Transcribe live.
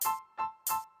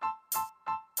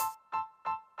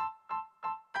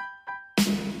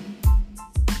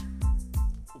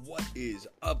is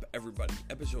up, everybody?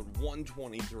 Episode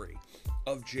 123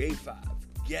 of J5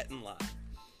 Gettin Live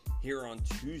here on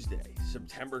Tuesday,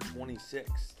 September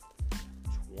 26th,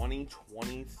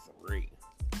 2023.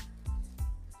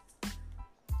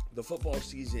 The football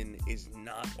season is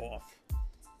not off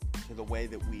to the way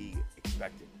that we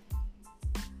expected.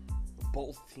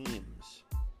 Both teams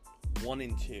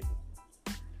 1-2.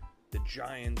 The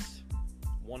Giants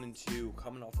 1-2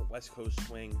 coming off a West Coast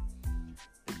swing.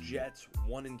 The Jets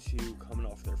 1-2 coming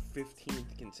off their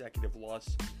 15th consecutive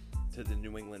loss to the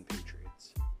New England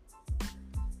Patriots.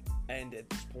 And at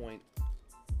this point,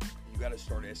 you got to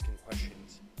start asking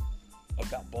questions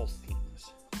about both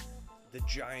teams. The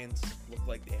Giants look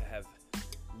like they have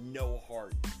no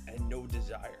heart and no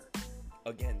desire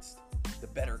against the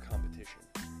better competition.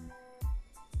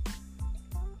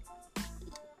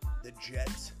 The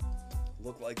Jets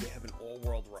look like they have an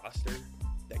all-world roster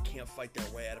that can't fight their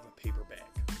way out of a paper bag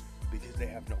because they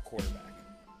have no quarterback.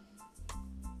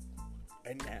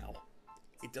 And now,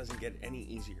 it doesn't get any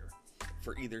easier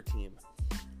for either team.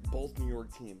 Both New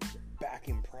York teams back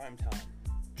in prime time,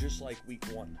 just like week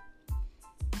one.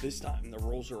 This time, the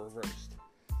roles are reversed.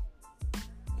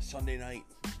 Sunday night,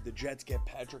 the Jets get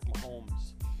Patrick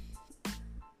Mahomes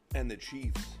and the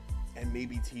Chiefs and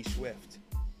maybe T. Swift.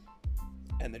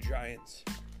 And the Giants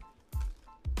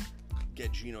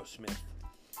get Geno Smith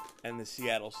and the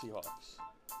Seattle Seahawks.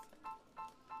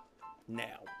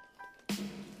 Now,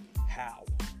 how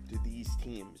do these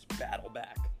teams battle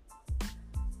back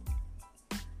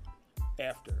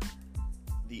after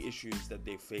the issues that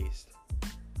they faced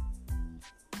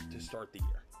to start the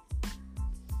year?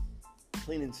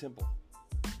 Plain and simple,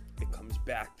 it comes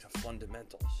back to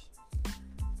fundamentals.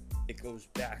 It goes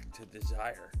back to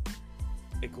desire.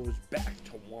 It goes back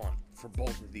to want for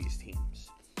both of these teams.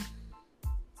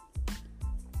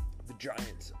 The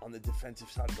Giants, on the defensive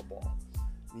side of the ball,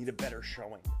 need a better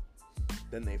showing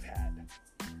than they've had.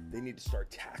 They need to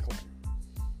start tackling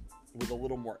with a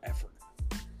little more effort.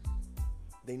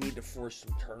 They need to force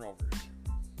some turnovers.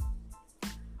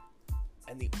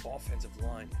 And the offensive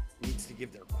line needs to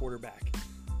give their quarterback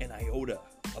an iota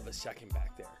of a second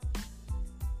back there.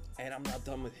 And I'm not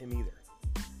done with him either.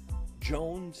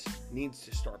 Jones needs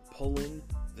to start pulling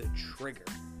the trigger.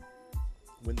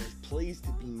 When there's plays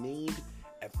to be made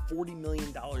at $40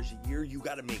 million a year, you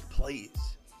got to make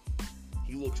plays.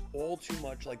 He looks all too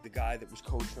much like the guy that was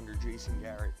coached under Jason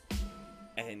Garrett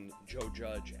and Joe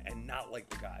Judge, and not like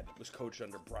the guy that was coached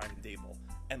under Brian Dable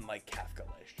and Mike Kafka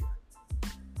last year.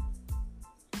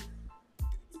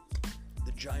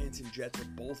 The Giants and Jets are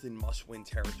both in must-win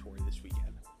territory this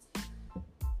weekend.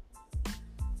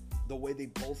 The way they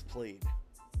both played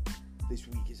this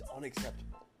week is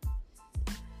unacceptable.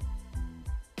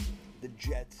 The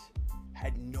Jets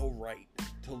had no right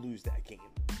to lose that game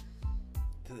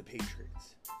to the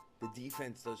Patriots. The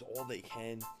defense does all they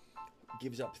can,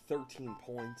 gives up 13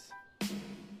 points,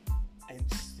 and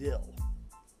still,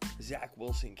 Zach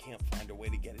Wilson can't find a way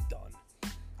to get it done.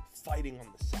 Fighting on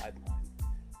the sideline,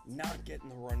 not getting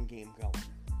the run game going,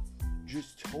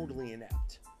 just totally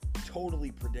inept,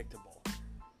 totally predictable,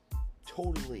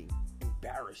 totally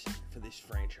embarrassing for this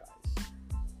franchise.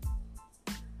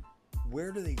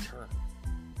 Where do they turn?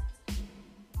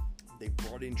 They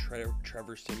brought in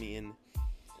Trevor Siemian.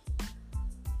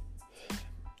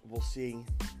 We'll see.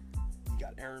 You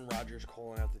got Aaron Rodgers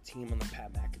calling out the team on the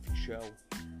Pat McAfee show.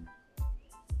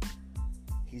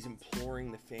 He's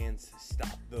imploring the fans to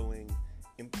stop booing,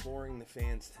 imploring the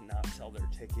fans to not sell their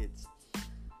tickets.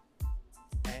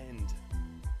 And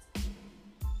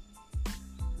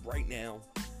right now,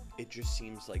 it just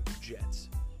seems like the Jets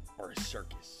are a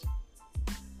circus.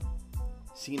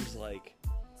 Seems like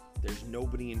there's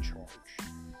nobody in charge.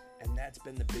 And that's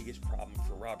been the biggest problem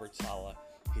for Robert Saleh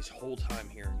his whole time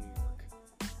here in New York.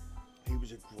 He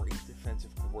was a great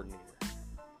defensive coordinator,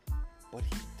 but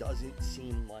he doesn't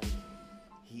seem like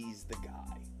he's the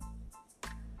guy.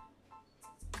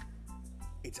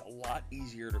 It's a lot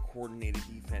easier to coordinate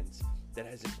a defense that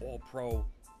has an all-pro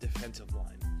defensive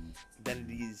line than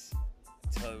it is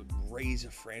to raise a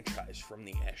franchise from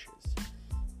the ashes.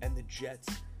 And the Jets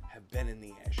have been in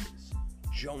the ashes.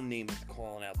 Joe Namath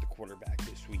calling out the quarterback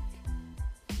this week.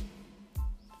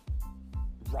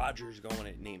 Rodgers going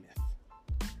at Namath.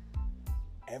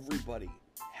 Everybody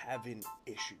having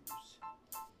issues.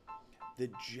 The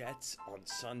Jets on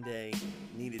Sunday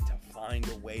needed to find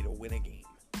a way to win a game.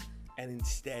 And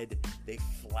instead, they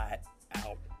flat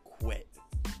out quit.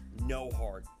 No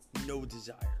heart, no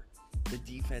desire. The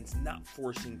defense not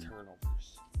forcing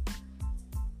turnovers.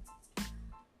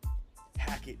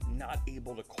 Hackett not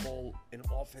able to call an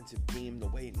offensive game the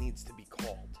way it needs to be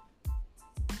called.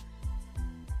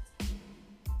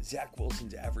 Zach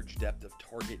Wilson's average depth of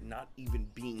target not even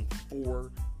being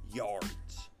 4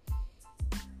 yards.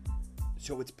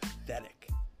 So it's pathetic.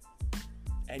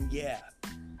 And yeah,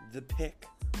 the pick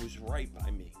was right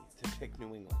by me to pick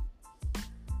New England.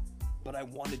 But I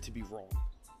wanted to be wrong.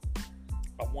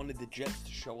 I wanted the Jets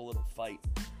to show a little fight,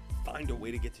 find a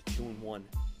way to get to 2-1,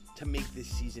 to make this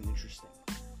season interesting.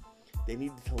 They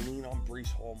needed to lean on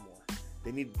Breece Hall more.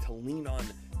 They needed to lean on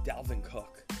Dalvin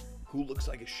Cook, who looks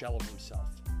like a shell of himself.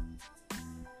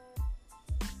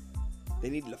 They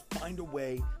needed to find a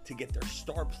way to get their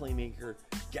star playmaker,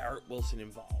 Garrett Wilson,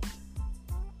 involved.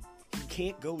 He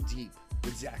can't go deep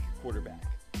with Zach at quarterback.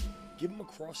 Give him a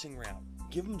crossing route.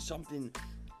 Give him something,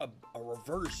 a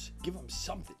reverse. Give him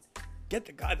something. Get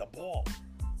the guy the ball.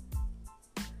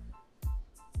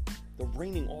 The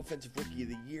reigning offensive rookie of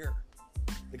the year.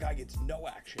 The guy gets no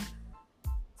action.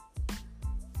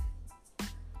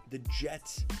 The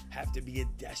Jets have to be a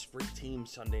desperate team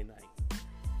Sunday night.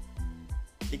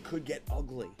 It could get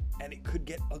ugly, and it could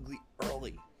get ugly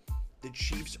early. The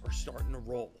Chiefs are starting to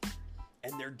roll,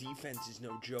 and their defense is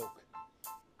no joke.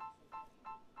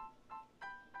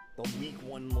 The Week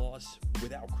 1 loss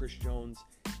without Chris Jones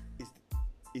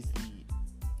is the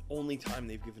only time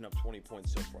they've given up 20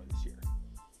 points so far this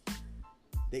year.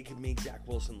 They could make Zach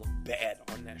Wilson look bad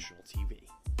on national TV.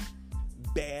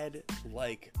 Bad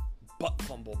like butt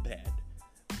fumble bad.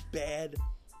 Bad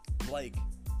like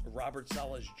Robert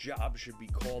Saleh's job should be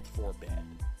called for bad.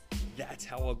 That's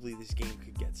how ugly this game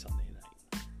could get Sunday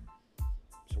night.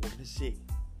 So we're going to see.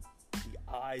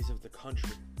 The eyes of the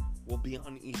country will be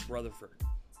on East Rutherford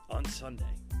on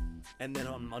Sunday and then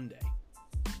on Monday.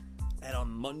 And on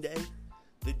Monday,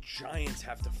 the Giants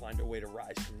have to find a way to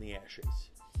rise from the ashes.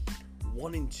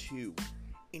 1-2,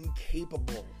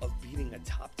 incapable of beating a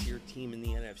top-tier team in the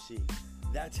NFC.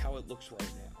 That's how it looks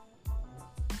right now.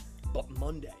 But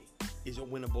Monday is a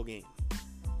winnable game.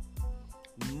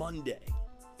 Monday,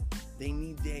 they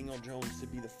need Daniel Jones to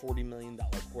be the $40 million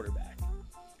quarterback.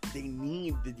 They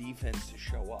need the defense to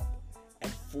show up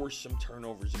and force some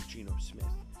turnovers of Geno Smith.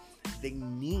 They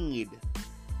need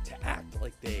to act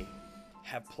like they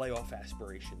have playoff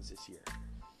aspirations this year.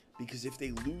 Because if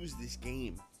they lose this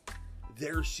game,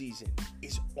 their season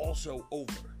is also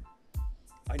over.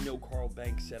 I know Carl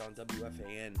Banks said on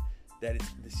WFAN that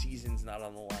the season's not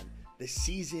on the line. The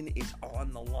season is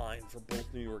on the line for both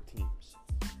New York teams.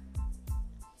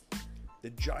 The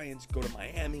Giants go to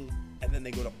Miami, and then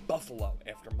they go to Buffalo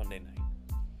after Monday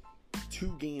night.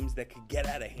 2 games that could get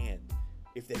out of hand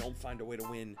if they don't find a way to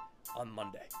win on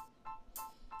Monday.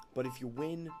 But if you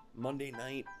win Monday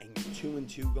night and you're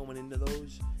 2-2 going into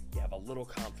those, you have a little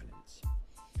confidence.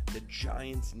 The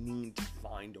Giants need to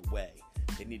find a way.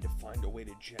 They need to find a way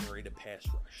to generate a pass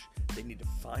rush. They need to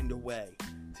find a way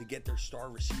to get their star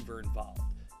receiver involved.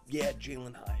 Yeah,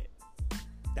 Jalen Hyatt.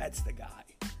 That's the guy.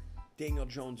 Daniel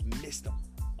Jones missed him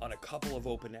on a couple of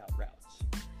open out routes.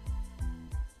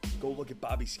 Go look at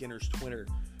Bobby Skinner's Twitter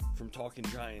from Talking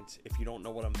Giants if you don't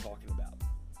know what I'm talking about.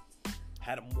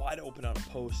 Had him wide open on a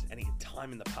post, and he had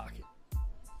time in the pocket.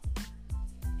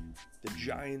 The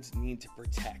Giants need to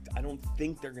protect. I don't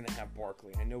think they're going to have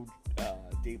Barkley. I know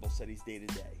Dable said he's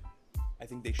day-to-day. I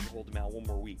think they should hold him out one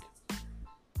more week.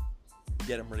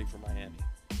 Get him ready for Miami.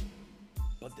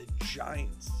 But the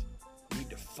Giants need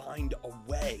to find a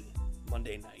way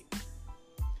Monday night.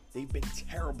 They've been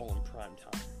terrible in prime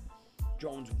time.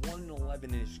 Jones 1-11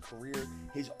 in his career.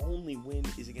 His only win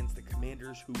is against the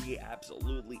Commanders, who he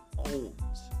absolutely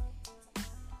owns.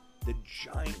 The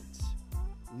Giants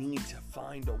need to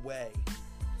find a way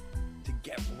to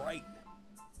get right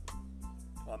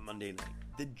on Monday night.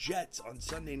 The Jets on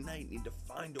Sunday night need to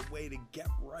find a way to get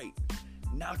right.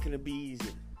 Not going to be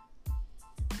easy.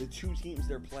 The 2 teams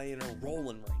they're playing are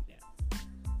rolling right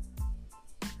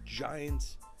now.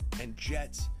 Giants and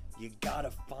Jets, you got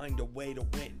to find a way to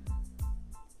win.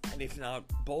 And if not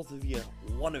both of you,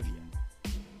 one of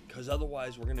you. Because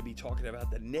otherwise we're going to be talking about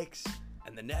the Knicks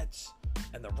and the Nets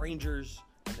and the Rangers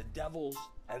and the Devils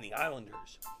and the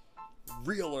Islanders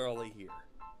real early here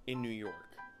in New York.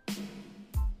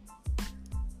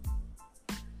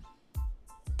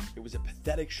 It was a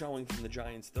pathetic showing from the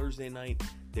Giants Thursday night.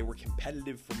 They were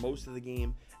competitive for most of the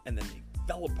game, and then they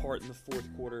fell apart in the fourth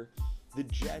quarter. The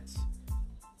Jets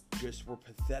just were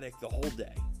pathetic the whole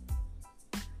day.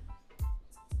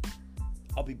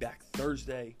 I'll be back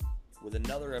Thursday with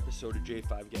another episode of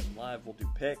J5 Gettin Live. We'll do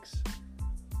picks.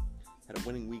 Had a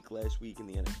winning week last week in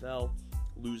the NFL,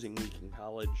 losing week in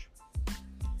college.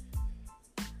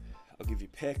 I'll give you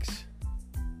picks,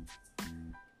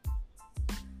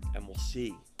 and we'll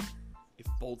see if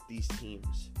both these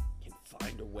teams can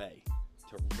find a way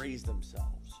to raise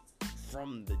themselves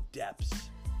from the depths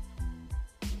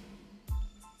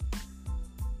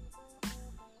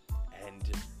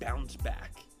and bounce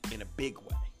back in a big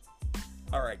way.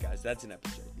 All right, guys, that's an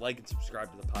episode. Like and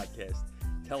subscribe to the podcast.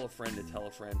 Tell a friend to tell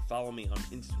a friend. Follow me on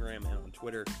Instagram and on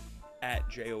Twitter at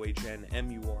JOHNMURACHANIAN.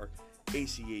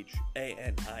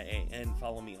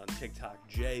 Follow me on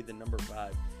TikTok,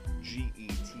 J5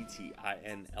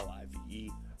 GETTINLIVE.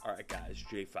 All right, guys,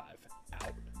 J5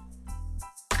 out.